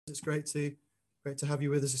It's great to have you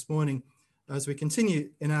with us this morning as we continue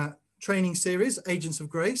in our training series, Agents of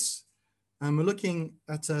Grace, and we're looking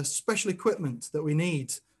at special equipment that we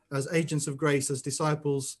need as agents of grace, as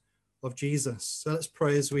disciples of Jesus. So let's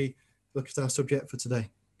pray as we look at our subject for today.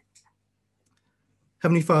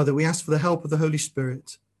 Heavenly Father, we ask for the help of the Holy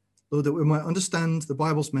Spirit, Lord, that we might understand the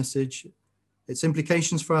Bible's message, its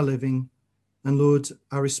implications for our living, and Lord,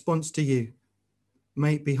 our response to you.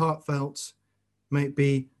 May it be heartfelt, may it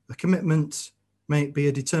be a commitment, may it be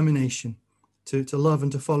a determination to love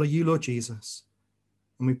and to follow you, Lord Jesus.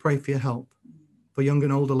 And we pray for your help, for young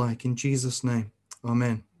and old alike, in Jesus' name.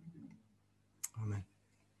 Amen. Amen.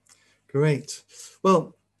 Great.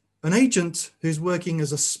 Well, an agent who's working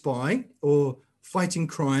as a spy or fighting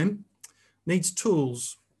crime needs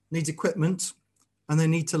tools, needs equipment, and they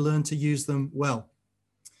need to learn to use them well.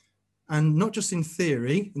 And not just in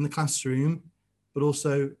theory, in the classroom, but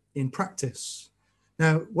also in practice.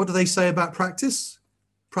 Now, what do they say about practice?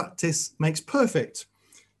 Practice makes perfect.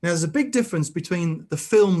 Now, there's a big difference between the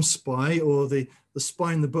film spy or the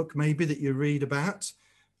spy in the book maybe that you read about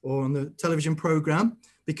or on the television program,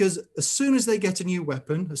 because as soon as they get a new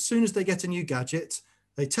weapon, as soon as they get a new gadget,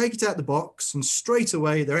 they take it out the box and straight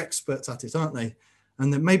away they're experts at it, aren't they?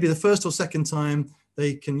 And then maybe the first or second time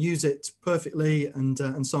they can use it perfectly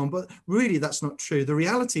and so on. But really, that's not true. The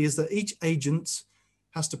reality is that each agent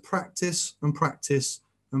has to practice and practice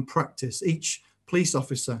and practice. Each police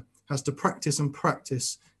officer has to practice and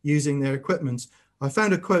practice using their equipment. I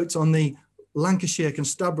found a quote on the Lancashire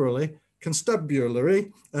Constabulary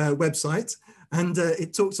website, and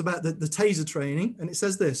it talks about the taser training, and it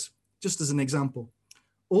says this, just as an example.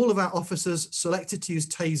 All of our officers selected to use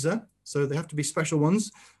taser, so they have to be special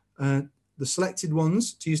ones, the selected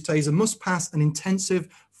ones to use taser must pass an intensive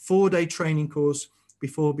 4-day training course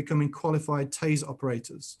before becoming qualified taser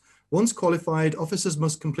operators. Once qualified, officers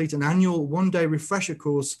must complete an annual 1-day refresher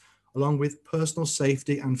course along with personal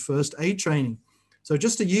safety and first aid training. So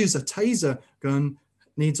just to use a taser gun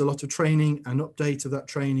needs a lot of training and update of that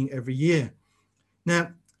training every year.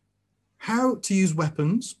 Now, how to use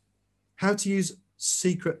weapons, how to use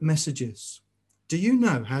secret messages. Do you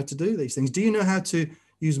know how to do these things? Do you know how to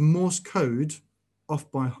use Morse code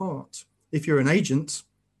off by heart? If you're an agent,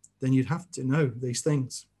 then you'd have to know these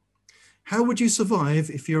things. How would you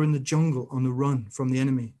survive if you're in the jungle on the run from the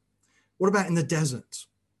enemy? What about in the desert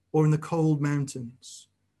or in the cold mountains?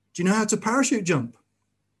 Do you know how to parachute jump?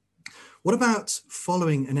 What about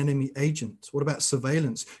following an enemy agent? What about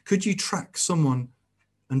surveillance? Could you track someone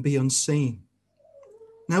and be unseen?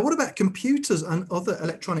 Now, what about computers and other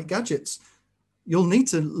electronic gadgets? You'll need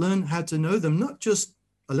to learn how to know them, not just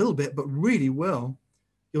a little bit, but really well.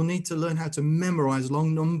 You'll need to learn how to memorize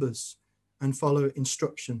long numbers and follow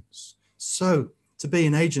instructions. So to be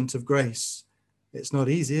an agent of grace, it's not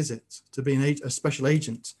easy, is it? To be a special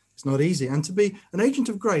agent, it's not easy. And to be an agent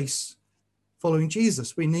of grace following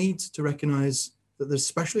Jesus, we need to recognize that there's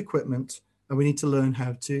special equipment and we need to learn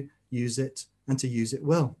how to use it and to use it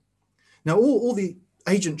well. Now, all the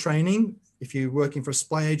agent training, if you're working for a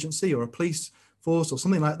spy agency or a police force or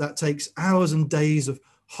something like that, takes hours and days of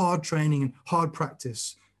hard training and hard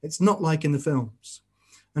practice. It's not like in the films.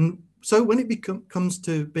 And so when it comes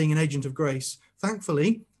to being an agent of grace,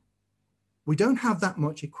 thankfully, we don't have that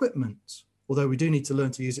much equipment, although we do need to learn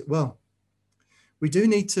to use it well. We do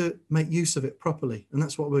need to make use of it properly. And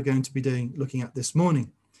that's what we're going to be looking at this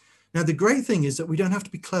morning. Now, the great thing is that we don't have to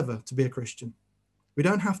be clever to be a Christian. We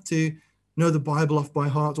don't have to know the Bible off by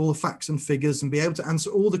heart, all the facts and figures, and be able to answer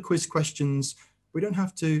all the quiz questions. We don't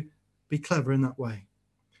have to be clever in that way.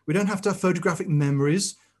 We don't have to have photographic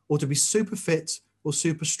memories or to be super fit or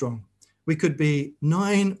super strong. We could be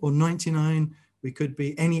 9 or 99. We could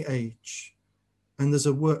be any age. And there's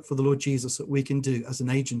a work for the Lord Jesus that we can do as an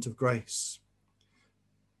agent of grace.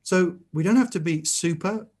 So we don't have to be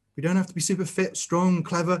super. We don't have to be super fit, strong,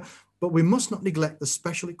 clever, but we must not neglect the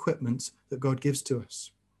special equipment that God gives to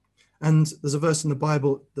us. And there's a verse in the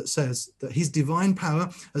Bible that says that his divine power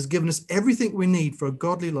has given us everything we need for a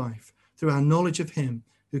godly life through our knowledge of him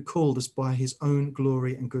who called us by his own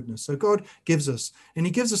glory and goodness. So God gives us, and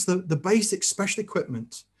he gives us the basic special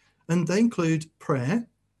equipment, and they include prayer,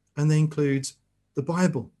 and they include the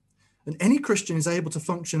Bible. And any Christian is able to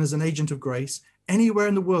function as an agent of grace anywhere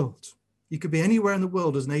in the world. You could be anywhere in the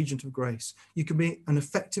world as an agent of grace. You can be an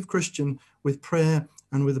effective Christian with prayer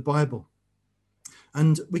and with the Bible.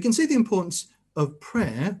 And we can see the importance of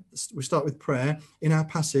prayer. We start with prayer in our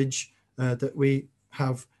passage that we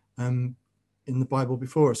have in the Bible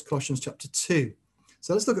before us, Colossians chapter 2.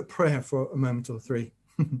 So let's look at prayer for a moment or three.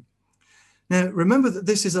 Now, remember that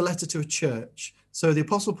this is a letter to a church. So the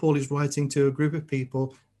Apostle Paul is writing to a group of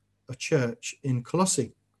people a church in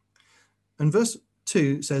Colossae. And verse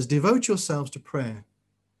 2 says, devote yourselves to prayer,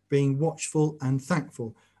 being watchful and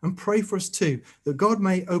thankful. And pray for us too, that God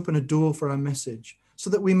may open a door for our message, so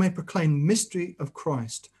that we may proclaim the mystery of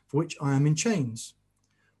Christ, for which I am in chains.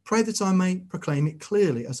 Pray that I may proclaim it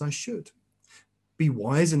clearly as I should. Be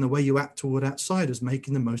wise in the way you act toward outsiders,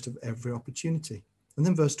 making the most of every opportunity. And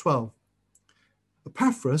then verse 12.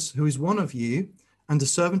 Epaphras, who is one of you and a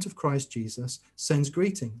servant of Christ Jesus, sends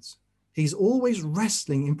greetings. He's always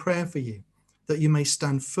wrestling in prayer for you, that you may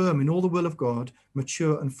stand firm in all the will of God,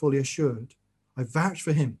 mature and fully assured. I vouch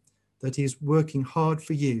for him that he is working hard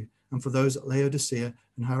for you and for those at Laodicea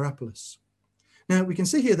and Hierapolis. Now, we can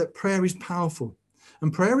see here that prayer is powerful.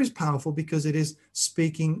 And prayer is powerful because it is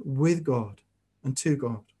speaking with God and to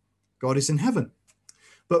God. God is in heaven,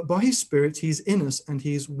 but by his Spirit, he is in us and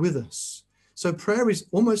he is with us. So prayer is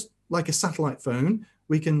almost like a satellite phone.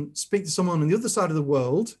 We can speak to someone on the other side of the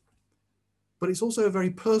world, but it's also a very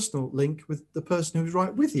personal link with the person who's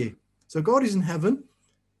right with you. So God is in heaven,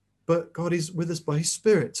 but God is with us by his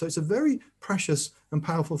Spirit. So it's a very precious and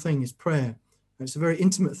powerful thing, is prayer. And it's a very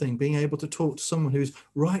intimate thing, being able to talk to someone who's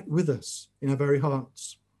right with us in our very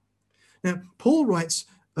hearts. Now, Paul writes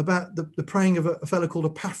about the praying of a fellow called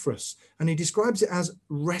Epaphras, and he describes it as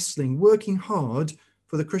wrestling, working hard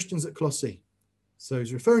for the Christians at Colossae. So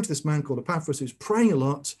he's referring to this man called Epaphras who's praying a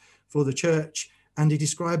lot for the church, and he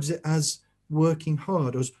describes it as working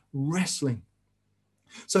hard, as wrestling.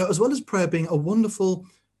 So as well as prayer being a wonderful,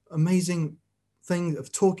 amazing thing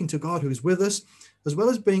of talking to God who is with us, as well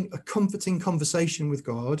as being a comforting conversation with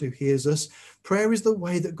God who hears us, prayer is the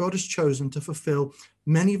way that God has chosen to fulfill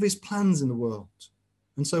many of his plans in the world.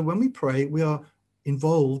 And so when we pray, we are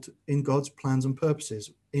involved in God's plans and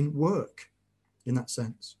purposes, in work, in that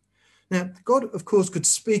sense. Now, God, of course, could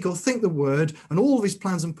speak or think the word, and all of his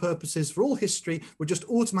plans and purposes for all history would just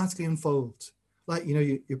automatically unfold. Like,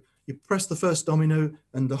 you press the first domino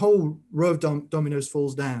and the whole row of dominoes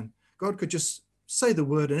falls down. God could just say the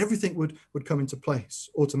word and everything would come into place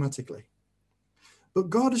automatically. But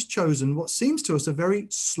God has chosen what seems to us a very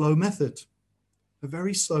slow method, a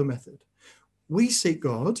very slow method. We seek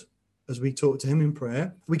God as we talk to him in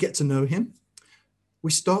prayer. We get to know him.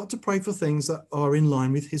 We start to pray for things that are in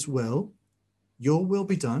line with his will. Your will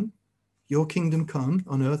be done. Your kingdom come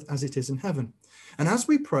on earth as it is in heaven. And as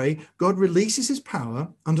we pray, God releases his power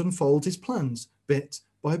and unfolds his plans bit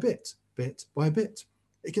by bit, bit by bit.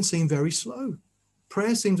 It can seem very slow.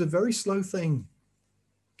 Prayer seems a very slow thing.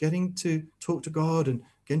 Getting to talk to God and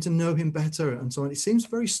getting to know him better and so on. It seems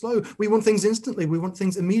very slow. We want things instantly. We want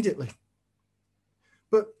things immediately.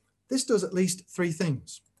 But this does at least three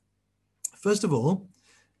things. First of all,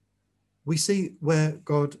 we see where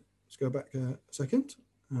God, let's go back a second.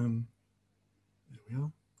 There we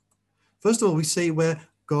are. First of all, we see where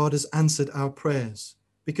God has answered our prayers,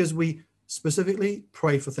 because we specifically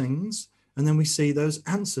pray for things and then we see those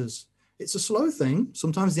answers. It's a slow thing.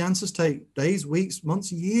 Sometimes the answers take days, weeks,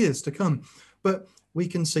 months, years to come. But we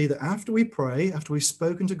can see that after we pray, after we've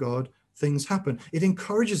spoken to God, things happen. It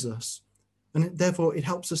encourages us, and therefore it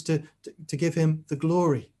helps us to give him the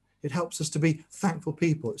glory. It helps us to be thankful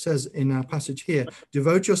people. It says in our passage here,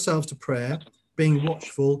 devote yourselves to prayer, being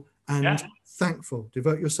watchful and thankful.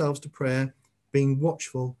 Devote yourselves to prayer, being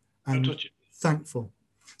watchful and thankful.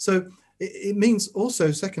 So it means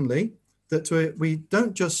also, secondly, that we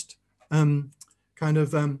don't just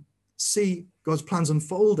see God's plans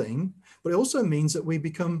unfolding, but it also means that we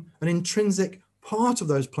become an intrinsic part of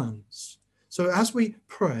those plans. So as we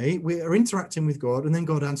pray, we are interacting with God, and then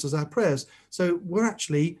God answers our prayers. So we're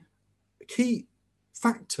actually a key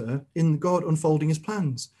factor in God unfolding his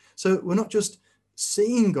plans. So we're not just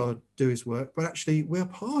seeing God do his work, but actually we're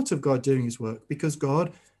part of God doing his work, because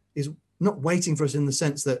God is not waiting for us in the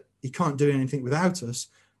sense that he can't do anything without us,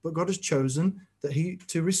 but God has chosen that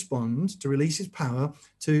to respond, to release his power,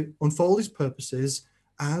 to unfold his purposes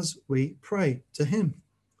as we pray to him.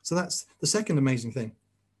 So that's the second amazing thing.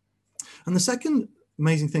 And the second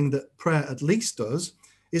amazing thing that prayer at least does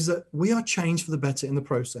is that we are changed for the better in the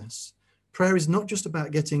process. Prayer is not just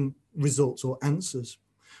about getting results or answers.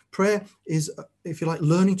 Prayer is, if you like,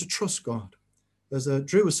 learning to trust God. As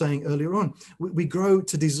Drew was saying earlier on, we grow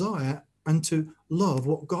to desire and to love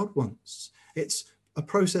what God wants. It's a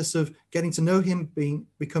process of getting to know him,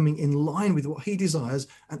 becoming in line with what he desires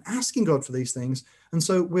and asking God for these things. And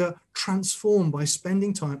so we're transformed by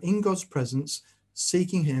spending time in God's presence,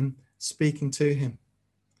 seeking him, speaking to him.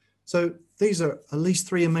 So these are at least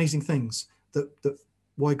three amazing things that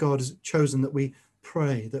why God has chosen that we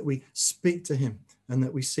pray, that we speak to him, and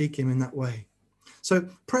that we seek him in that way. So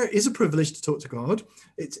prayer is a privilege to talk to God.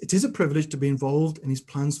 It is a privilege to be involved in his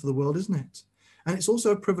plans for the world, isn't it? And it's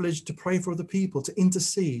also a privilege to pray for other people, to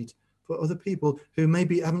intercede for other people who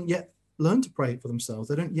maybe haven't yet learned to pray for themselves.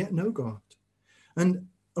 They don't yet know God. And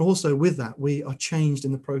also with that, we are changed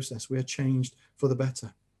in the process. We are changed for the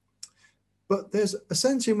better. But there's a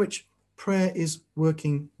sense in which prayer is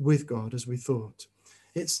working with God, as we thought.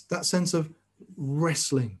 It's that sense of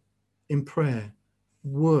wrestling in prayer,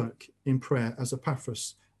 work in prayer, as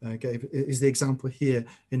Epaphras gave, is the example here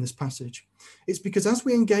in this passage. It's because as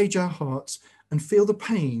we engage our hearts and feel the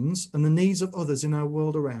pains and the needs of others in our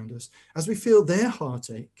world around us, as we feel their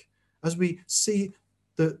heartache, as we see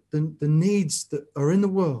the needs that are in the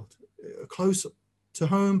world, close to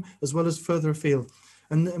home as well as further afield,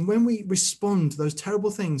 and when we respond to those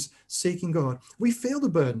terrible things, seeking God, we feel the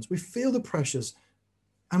burdens, we feel the pressures,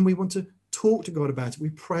 and we want to talk to God about it. We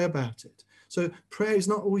pray about it. So prayer is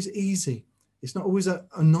not always easy. It's not always a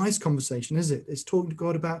nice conversation, is it? It's talking to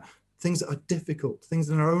God about things that are difficult, things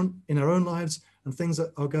in our own lives, and things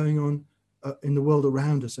that are going on in the world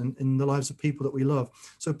around us and in the lives of people that we love.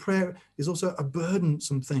 So prayer is also a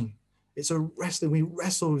burdensome thing. It's a wrestling. We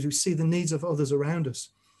wrestle as we see the needs of others around us.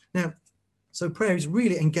 Now, so prayer is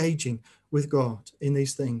really engaging with God in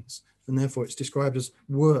these things, and therefore it's described as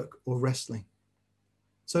work or wrestling.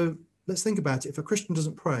 So let's think about it. If a Christian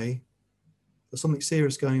doesn't pray, there's something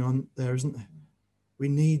serious going on there, isn't there? We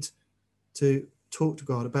need to talk to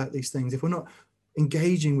God about these things. If we're not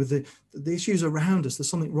engaging with the issues around us, there's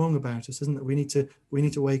something wrong about us, isn't it? We need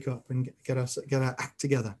to wake up and get our act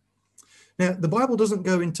together. Now, the Bible doesn't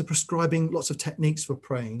go into prescribing lots of techniques for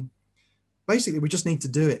praying. Basically, we just need to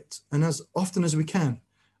do it, and as often as we can,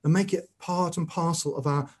 and make it part and parcel of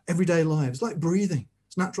our everyday lives, like breathing.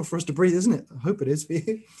 It's natural for us to breathe, isn't it? I hope it is for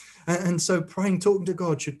you. And so praying, talking to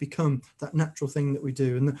God should become that natural thing that we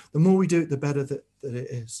do. And the more we do it, the better that it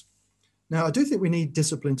is. Now, I do think we need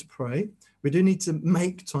discipline to pray. We do need to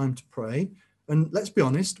make time to pray. And let's be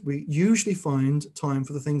honest, we usually find time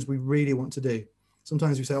for the things we really want to do.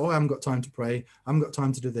 Sometimes we say, oh, I haven't got time to pray. I haven't got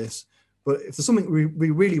time to do this. But if there's something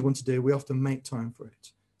we really want to do, we often make time for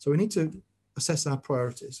it. So we need to assess our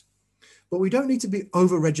priorities. But we don't need to be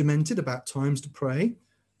over-regimented about times to pray.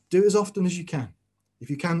 Do it as often as you can. If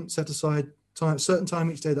you can set aside time, certain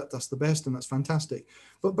time each day, that's the best, and that's fantastic.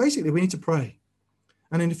 But basically, we need to pray.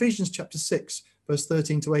 And in Ephesians chapter 6, verse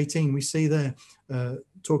 13 to 18, we see there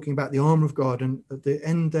talking about the armor of God. And at the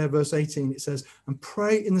end there, verse 18, it says, and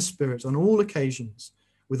pray in the Spirit on all occasions,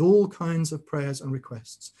 with all kinds of prayers and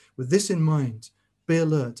requests. With this in mind, be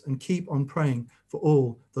alert and keep on praying for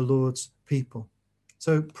all the Lord's people.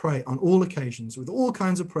 So pray on all occasions with all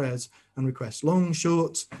kinds of prayers and requests, long,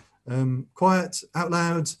 short, quiet, out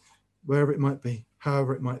loud, wherever it might be,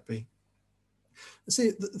 however it might be.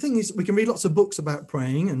 See, the thing is, we can read lots of books about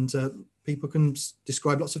praying, and people can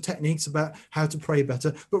describe lots of techniques about how to pray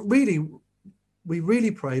better. But really, we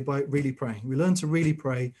really pray by really praying. We learn to really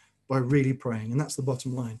pray by really praying, and that's the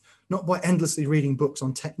bottom line. Not by endlessly reading books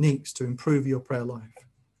on techniques to improve your prayer life.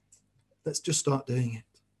 Let's just start doing it.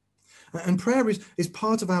 And prayer is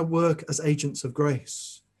part of our work as agents of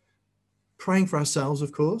grace. Praying for ourselves,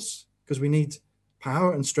 of course, because we need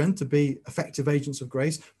power and strength to be effective agents of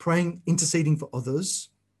grace. Praying, interceding for others.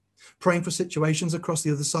 Praying for situations across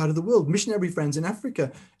the other side of the world. Missionary friends in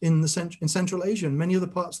Africa, in Central Asia, and many other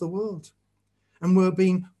parts of the world. And we're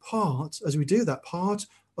being part, as we do that, part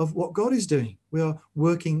of what God is doing. We are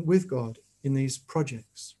working with God in these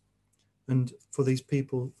projects and for these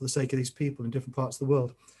people, for the sake of these people in different parts of the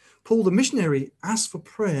world. Paul, the missionary, asked for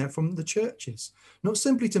prayer from the churches, not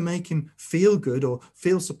simply to make him feel good or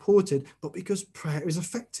feel supported, but because prayer is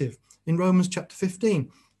effective. In Romans chapter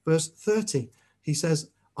 15, verse 30, he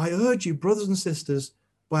says, I urge you, brothers and sisters,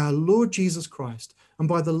 by our Lord Jesus Christ and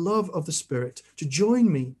by the love of the Spirit, to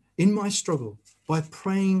join me in my struggle by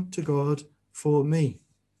praying to God for me.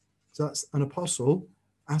 So that's an apostle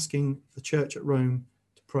asking the church at Rome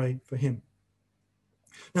to pray for him.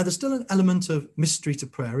 Now, there's still an element of mystery to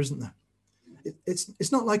prayer, isn't there?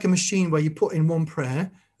 It's not like a machine where you put in one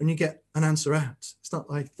prayer and you get an answer out. It's not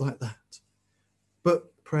like that.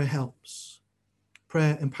 But prayer helps.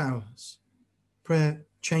 Prayer empowers. Prayer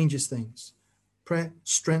changes things. Prayer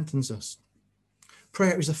strengthens us.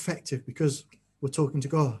 Prayer is effective because we're talking to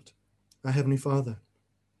God, our Heavenly Father,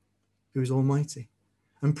 who is almighty.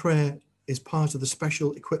 And prayer is part of the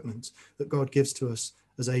special equipment that God gives to us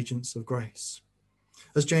as agents of grace.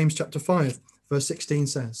 As James chapter 5, verse 16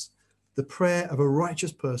 says, the prayer of a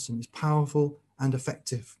righteous person is powerful and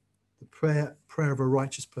effective. The prayer of a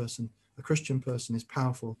righteous person, a Christian person, is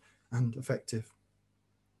powerful and effective.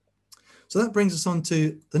 So that brings us on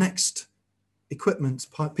to the next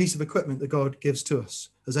piece of equipment that God gives to us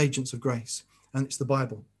as agents of grace, and it's the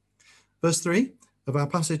Bible. Verse 3 of our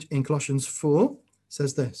passage in Colossians 4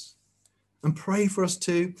 says this: and pray for us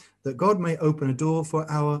too, that God may open a door for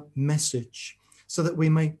our message, so that we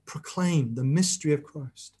may proclaim the mystery of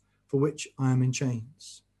Christ, for which I am in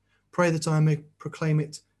chains. Pray that I may proclaim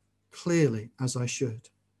it clearly as I should.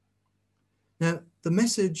 Now, the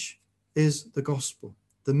message is the gospel,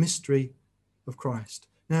 the mystery of Christ.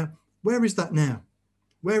 Now, where is that now?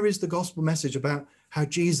 Where is the gospel message about how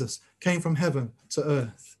Jesus came from heaven to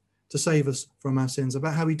earth to save us from our sins,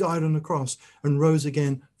 about how he died on the cross and rose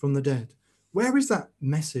again from the dead? Where is that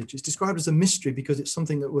message? It's described as a mystery because it's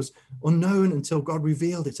something that was unknown until God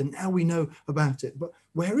revealed it, and now we know about it. But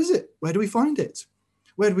where is it? Where do we find it?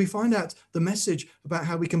 Where do we find out the message about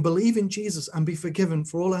how we can believe in Jesus and be forgiven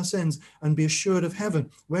for all our sins and be assured of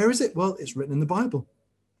heaven? Where is it? Well, it's written in the Bible.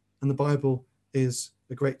 And the Bible is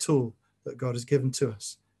a great tool that God has given to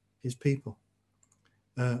us, his people.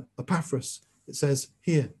 Epaphras, it says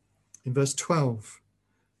here in verse 12,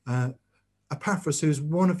 Epaphras, who is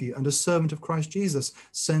one of you and a servant of Christ Jesus,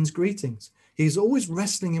 sends greetings. He is always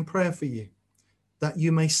wrestling in prayer for you, that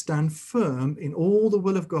you may stand firm in all the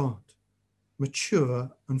will of God,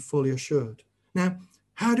 mature and fully assured. Now,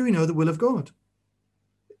 how do we know the will of God?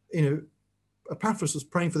 You know, Epaphras was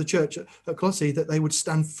praying for the church at Colossae that they would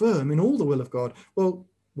stand firm in all the will of God. Well,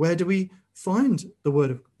 where do we find the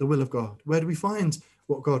will of God? Where do we find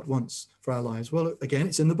what God wants for our lives? Well, again,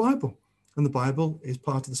 it's in the Bible. And the Bible is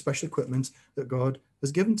part of the special equipment that God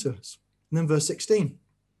has given to us. And then verse 16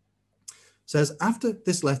 says, after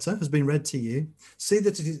this letter has been read to you, see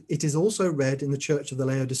that it is also read in the church of the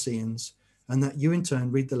Laodiceans, and that you in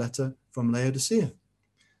turn read the letter from Laodicea.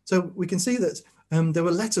 So we can see that there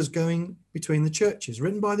were letters going between the churches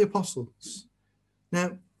written by the apostles.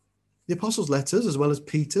 Now, the apostles' letters, as well as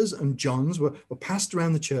Peter's and John's, were passed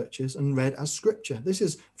around the churches and read as scripture. This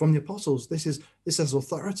is from the apostles. This has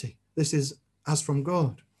authority. This is as from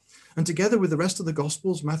God. And together with the rest of the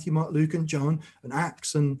Gospels, Matthew, Mark, Luke, and John, and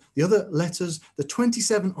Acts, and the other letters, the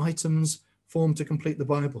 27 items form to complete the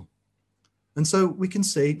Bible. And so we can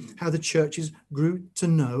see how the churches grew to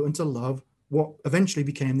know and to love what eventually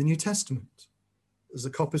became the New Testament. As the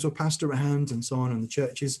copies were passed around and so on, and the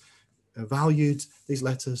churches valued these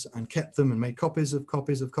letters and kept them and made copies of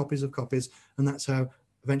copies of copies of copies. And that's how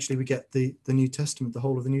eventually we get the New Testament, the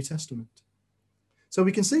whole of the New Testament. So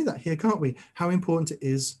we can see that here, can't we? How important it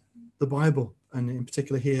is, the Bible, and in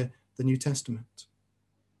particular here, the New Testament.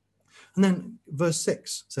 And then verse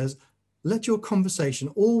 6 says, let your conversation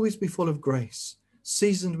always be full of grace,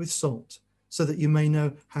 seasoned with salt, so that you may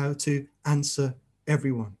know how to answer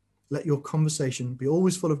everyone. Let your conversation be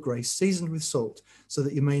always full of grace, seasoned with salt, so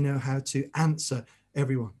that you may know how to answer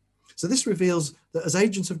everyone. So this reveals that as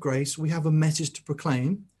agents of grace, we have a message to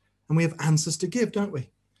proclaim and we have answers to give, don't we?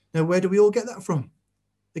 Now, where do we all get that from?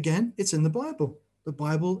 Again, it's in the Bible. The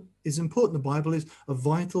Bible is important. The Bible is a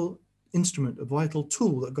vital instrument, a vital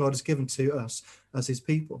tool that God has given to us as his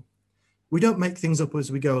people. We don't make things up as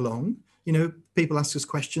we go along. You know, people ask us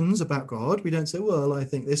questions about God. We don't say, well, I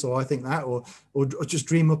think this or I think that, or just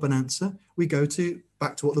dream up an answer. We go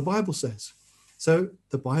back to what the Bible says. So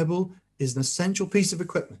the Bible is an essential piece of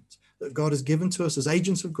equipment that God has given to us as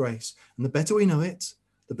agents of grace. And the better we know it,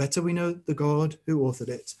 the better we know the God who authored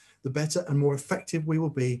it, the better and more effective we will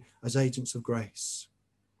be as agents of grace.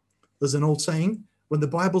 There's an old saying, when the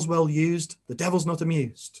Bible's well used, the devil's not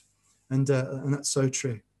amused. And that's so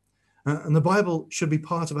true. And the Bible should be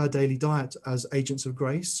part of our daily diet as agents of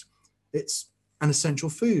grace. It's an essential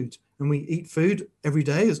food, and we eat food every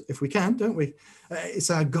day if we can, don't we? It's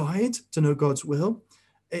our guide to know God's will.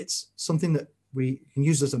 It's something that we can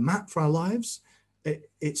use as a map for our lives.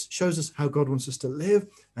 It shows us how God wants us to live,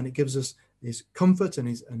 and it gives us his comfort and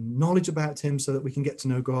his knowledge about him so that we can get to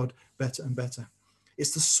know God better and better.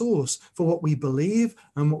 It's the source for what we believe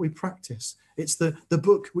and what we practice. It's the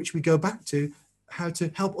book which we go back to, how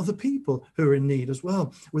to help other people who are in need as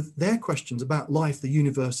well with their questions about life, the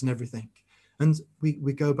universe, and everything. And we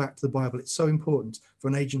go back to the Bible. It's so important for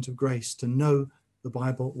an agent of grace to know the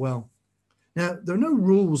Bible well. Now, there are no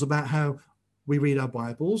rules about how we read our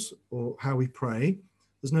Bibles or how we pray.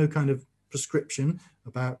 There's no kind of prescription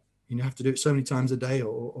about, you have to do it so many times a day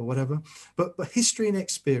or whatever. But history and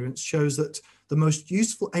experience shows that the most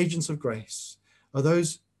useful agents of grace are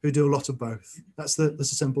those who do a lot of both. That's a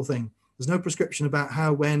simple thing. There's no prescription about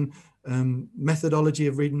how, when, methodology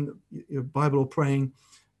of reading your Bible or praying.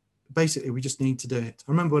 Basically, we just need to do it.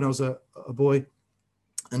 I remember when I was a boy,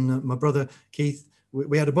 and my brother Keith,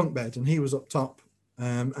 we had a bunk bed, and he was up top,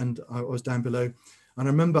 and I was down below. And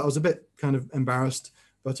I remember I was a bit kind of embarrassed,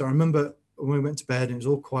 but I remember when we went to bed and it was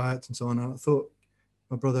all quiet and so on, and I thought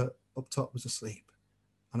my brother up top was asleep.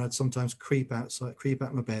 And I'd sometimes creep out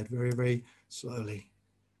my bed very, very slowly,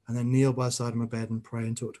 and then kneel by the side of my bed and pray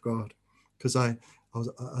and talk to God. Because I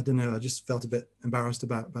don't know, I just felt a bit embarrassed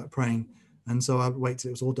about praying. And so I'd wait till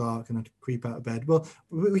it was all dark and I'd creep out of bed. Well,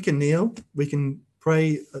 we can kneel, we can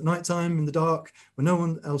pray at nighttime in the dark when no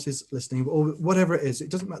one else is listening, or whatever it is. It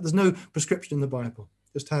doesn't matter. There's no prescription in the Bible,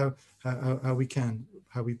 just how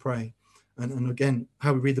we pray. And again,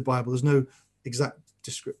 how we read the Bible. There's no exact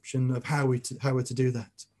description of how we're to do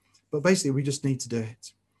that. But basically, we just need to do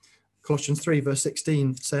it. Colossians 3, verse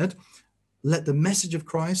 16 said, let the message of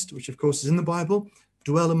Christ, which of course is in the Bible,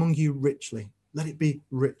 dwell among you richly. Let it be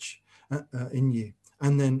rich in you.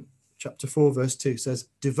 And then chapter 4, verse 2 says,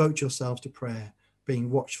 devote yourselves to prayer, being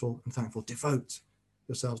watchful and thankful. Devote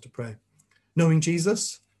yourselves to prayer. Knowing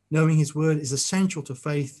Jesus, knowing his word is essential to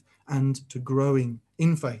faith and to growing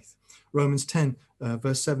in faith. Romans 10,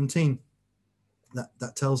 verse 17,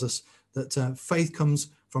 that tells us that faith comes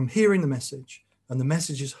from hearing the message, and the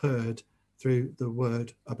message is heard through the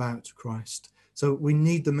word about Christ. So we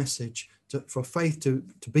need the message for faith to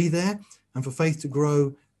be there, and for faith to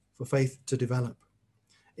grow, for faith to develop.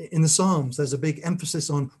 In the Psalms, there's a big emphasis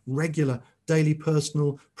on regular, daily,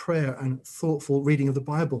 personal prayer and thoughtful reading of the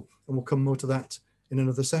Bible, and we'll come more to that in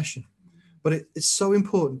another session. But it's so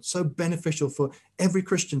important, so beneficial for every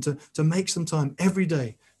Christian to make some time every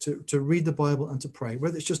day to read the Bible and to pray,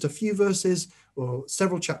 whether it's just a few verses or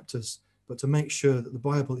several chapters, but to make sure that the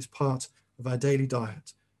Bible is part of our daily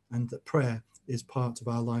diet and that prayer is part of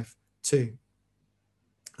our life too.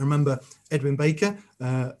 I remember Edwin Baker,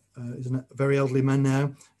 is a very elderly man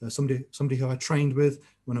now, somebody who I trained with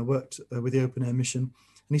when I worked with the Open Air Mission. And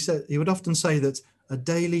he said he would often say that a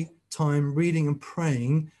daily time reading and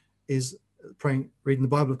praying is reading the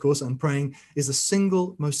Bible, of course, and praying is the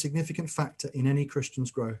single most significant factor in any Christian's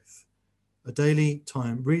growth. A daily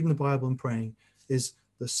time reading the Bible and praying is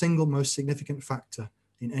the single most significant factor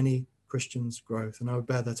in any Christian's growth. And I would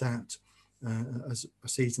bear that out as I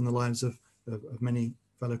see it in the lives of many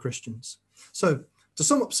fellow Christians. So to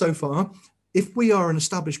sum up so far, if we are an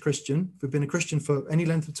established Christian, if we've been a Christian for any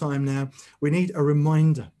length of time now, we need a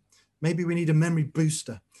reminder. Maybe we need a memory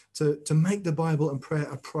booster to make the Bible and prayer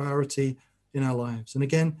a priority in our lives. And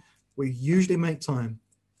again, we usually make time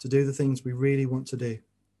to do the things we really want to do.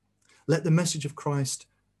 Let the message of Christ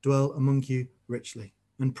dwell among you richly.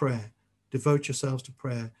 And prayer, devote yourselves to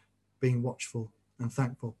prayer, being watchful and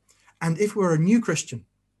thankful. And if we're a new Christian,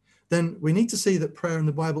 then we need to see that prayer and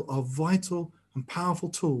the Bible are vital and powerful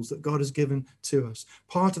tools that God has given to us,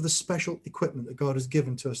 part of the special equipment that God has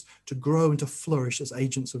given to us to grow and to flourish as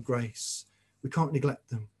agents of grace. We can't neglect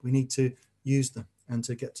them. We need to use them and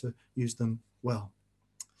to get to use them well.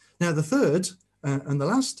 Now, the third and the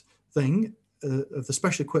last thing of the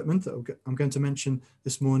special equipment that I'm going to mention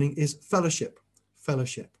this morning is fellowship.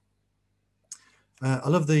 Fellowship. I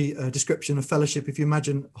love the description of fellowship. If you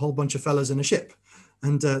imagine a whole bunch of fellas in a ship,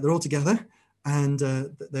 and they're all together, and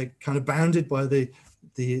they're kind of bounded by the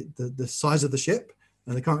size of the ship,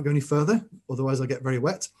 and they can't go any further, otherwise they'll get very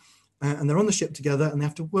wet. And they're on the ship together, and they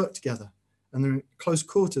have to work together, and they're in close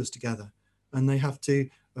quarters together, and they have to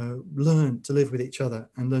learn to live with each other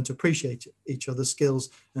and learn to appreciate each other's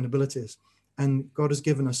skills and abilities. And God has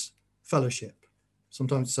given us fellowship.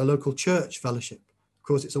 Sometimes it's a local church fellowship. Of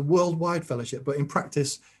course, it's a worldwide fellowship, but in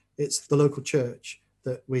practice, it's the local church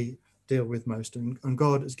that we deal with most. And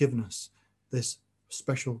God has given us this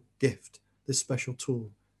special gift, this special tool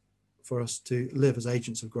for us to live as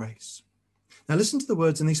agents of grace. Now, listen to the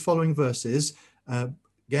words in these following verses,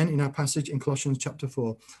 again, in our passage in Colossians chapter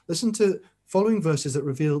 4. Listen to following verses that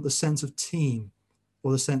reveal the sense of team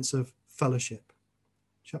or the sense of fellowship.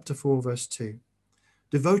 Chapter 4, verse 2.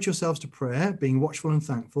 Devote yourselves to prayer, being watchful and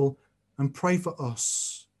thankful, and pray for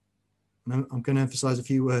us. And I'm going to emphasize a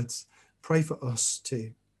few words. Pray for us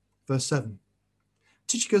too. Verse 7.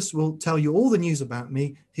 Tychicus will tell you all the news about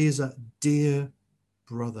me. He is a dear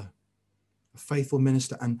brother, a faithful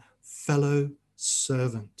minister and fellow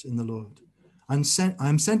servant in the Lord. I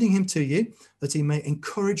am sending him to you that he may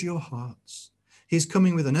encourage your hearts. He is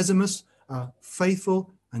coming with Onesimus, a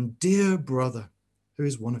faithful and dear brother, who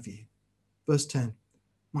is one of you. Verse 10.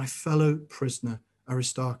 My fellow prisoner,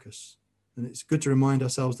 Aristarchus. And it's good to remind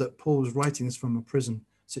ourselves that Paul was writing this from a prison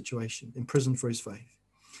situation, in prison for his faith.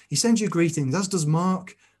 He sends you greetings, as does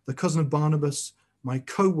Mark, the cousin of Barnabas, my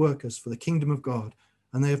co-workers for the kingdom of God,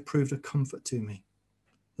 and they have proved a comfort to me.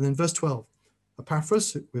 And then verse 12,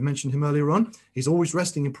 Epaphras, we mentioned him earlier on, he's always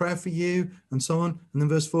resting in prayer for you, and so on. And then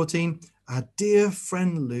verse 14, our dear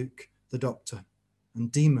friend Luke, the doctor, and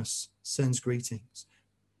Demas sends greetings.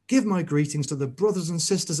 Give my greetings to the brothers and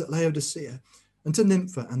sisters at Laodicea and to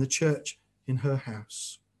Nympha and the church in her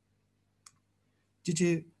house. Did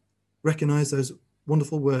you recognize those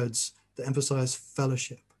wonderful words that emphasize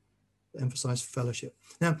fellowship?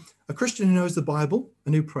 Now, a Christian who knows the Bible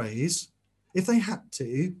and who prays, if they had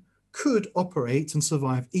to, could operate and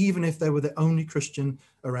survive even if they were the only Christian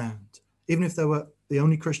around, even if they were the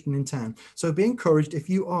only Christian in town. So be encouraged if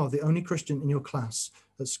you are the only Christian in your class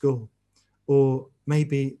at school, or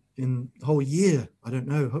maybe in the whole year, I don't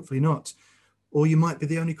know, hopefully not. Or you might be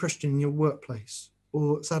the only Christian in your workplace,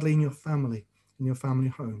 or sadly in your family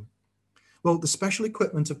home. Well, the special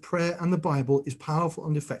equipment of prayer and the Bible is powerful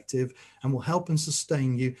and effective and will help and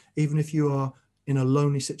sustain you, even if you are in a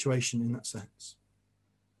lonely situation in that sense.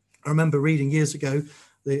 I remember reading years ago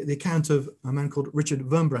the account of a man called Richard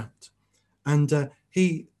Wurmbrand, and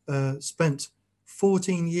he spent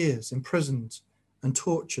 14 years imprisoned and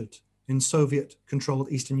tortured in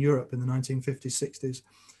Soviet-controlled Eastern Europe in the 1950s, 60s.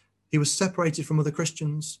 He was separated from other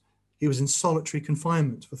Christians. He was in solitary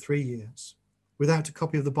confinement for 3 years, without a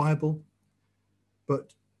copy of the Bible,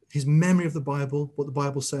 but his memory of the Bible, what the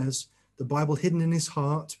Bible says, the Bible hidden in his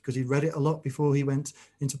heart because he read it a lot before he went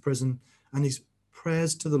into prison, and his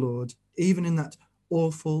prayers to the Lord, even in that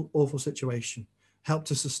awful, awful situation, helped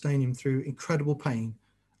to sustain him through incredible pain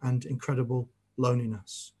and incredible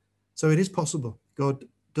loneliness. So it is possible. God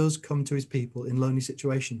does come to his people in lonely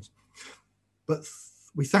situations. But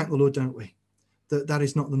we thank the Lord, don't we, that that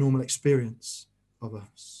is not the normal experience of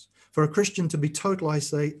us. For a Christian to be totally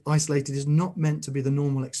isolated is not meant to be the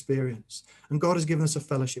normal experience. And God has given us a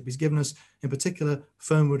fellowship. He's given us, in particular,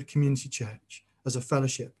 Fernwood Community Church as a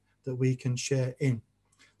fellowship that we can share in.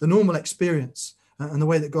 The normal experience and the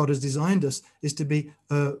way that God has designed us is to be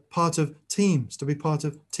part of teams, to be part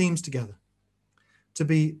of teams together, to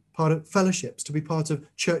be part of fellowships, to be part of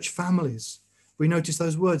church families. We notice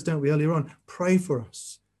those words, don't we, earlier on? Pray for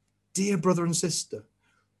us. Dear brother and sister.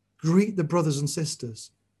 Greet the brothers and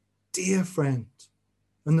sisters. Dear friend.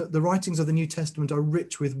 And the writings of the New Testament are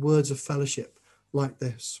rich with words of fellowship like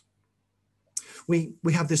this. We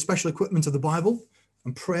have this special equipment of the Bible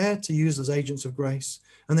and prayer to use as agents of grace,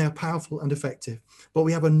 and they are powerful and effective. But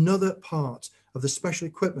we have another part of the special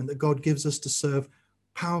equipment that God gives us to serve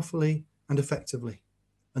powerfully and effectively,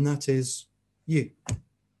 and that is you,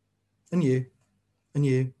 and you, and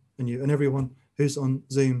you, and you, and everyone who's on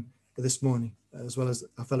Zoom this morning, as well as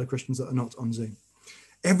our fellow Christians that are not on Zoom.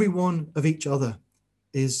 Every one of each other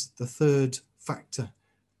is the third factor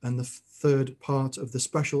and the third part of the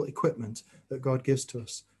special equipment that God gives to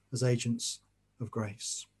us as agents of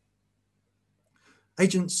grace.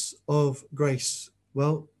 Agents of grace,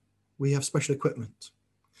 well, we have special equipment.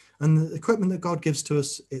 And the equipment that God gives to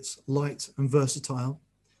us, it's light and versatile.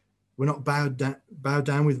 We're not bowed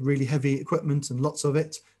down with really heavy equipment and lots of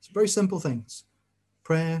it. It's very simple things: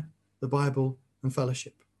 prayer, the Bible, and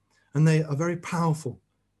fellowship. And they are very powerful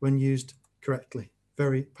when used correctly.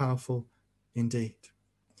 Very powerful indeed.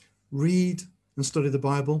 Read and study the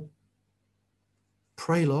Bible.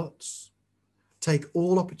 Pray lots. Take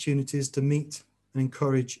all opportunities to meet and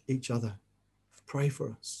encourage each other. Pray for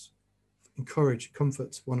us. Encourage,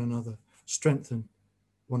 comfort one another. Strengthen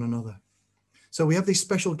one another. So we have these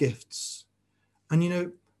special gifts. And you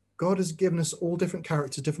know, God has given us all different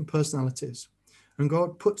characters, different personalities. And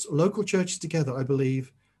God puts local churches together, I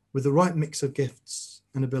believe, with the right mix of gifts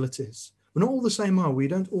and abilities. We're not all the same, are we? We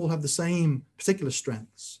don't all have the same particular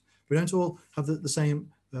strengths. We don't all have the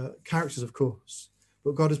same characters, of course.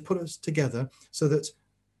 But God has put us together so that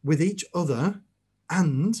with each other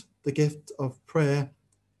and the gift of prayer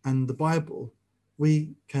and the Bible,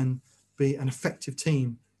 we can be an effective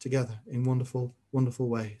team together in wonderful, wonderful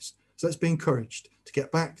ways. So let's be encouraged to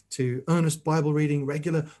get back to earnest Bible reading,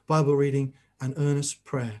 regular Bible reading, and earnest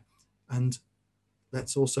prayer. And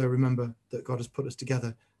let's also remember that God has put us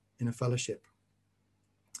together in a fellowship.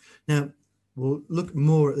 Now, we'll look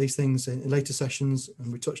more at these things in later sessions,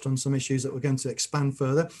 and we touched on some issues that we're going to expand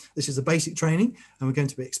further. This is a basic training, and we're going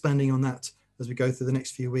to be expanding on that as we go through the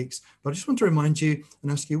next few weeks. But I just want to remind you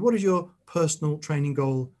and ask you, what is your personal training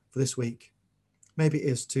goal for this week? Maybe it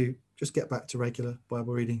is to just get back to regular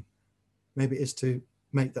Bible reading. Maybe it is to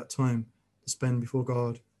make that time to spend before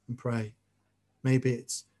God and pray. Maybe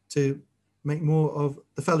it's to make more of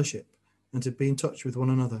the fellowship and to be in touch with one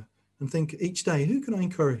another and think each day, who can I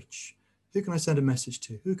encourage? Who can I send a message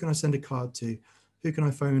to? Who can I send a card to? Who can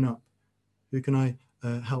I phone up? Who can I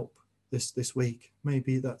help this week?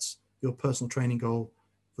 Maybe that's your personal training goal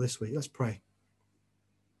for this week. Let's pray.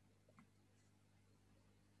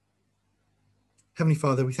 Heavenly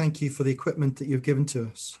Father, we thank you for the equipment that you've given to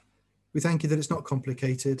us. We thank you that it's not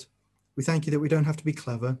complicated. We thank you that we don't have to be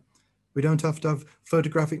clever. We don't have to have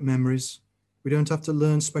photographic memories. We don't have to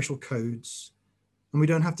learn special codes. And we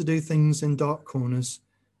don't have to do things in dark corners.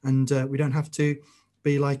 And we don't have to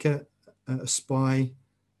be like a spy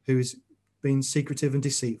who is being secretive and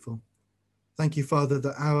deceitful. Thank you, Father,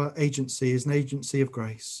 that our agency is an agency of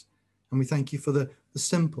grace. And we thank you for the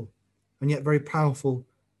simple and yet very powerful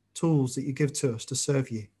tools that you give to us to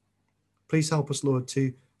serve you. Please help us, Lord,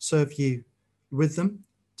 to serve you with them,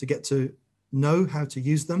 to get to know how to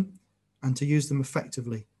use them and to use them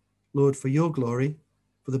effectively, Lord, for your glory,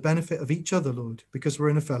 for the benefit of each other, Lord, because we're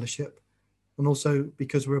in a fellowship, and also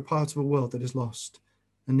because we're a part of a world that is lost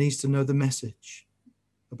and needs to know the message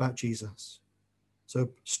about Jesus. So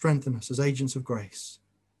strengthen us as agents of grace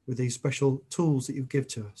with these special tools that you give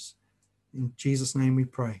to us. In Jesus' name we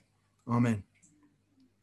pray. Amen.